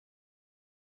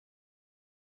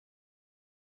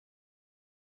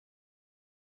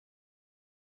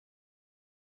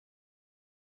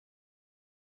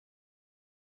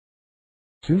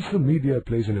Since the media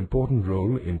plays an important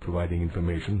role in providing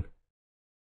information,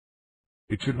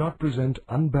 it should not present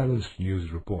unbalanced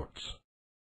news reports.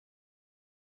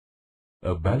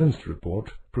 A balanced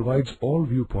report provides all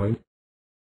viewpoints.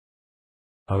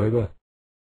 However,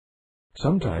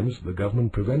 sometimes the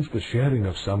government prevents the sharing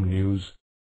of some news,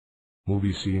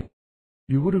 movie scenes.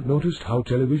 You would have noticed how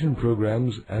television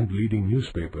programs and leading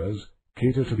newspapers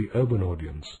cater to the urban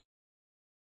audience.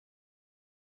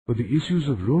 But the issues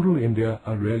of rural India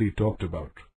are rarely talked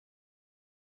about.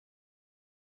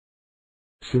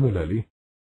 Similarly,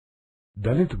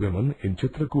 Dalit women in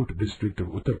Chitrakoot district of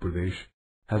Uttar Pradesh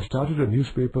have started a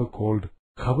newspaper called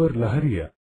Khabar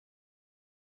Lahariya.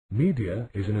 Media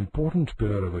is an important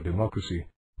pillar of a democracy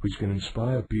which can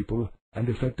inspire people and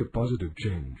effect a positive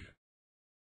change.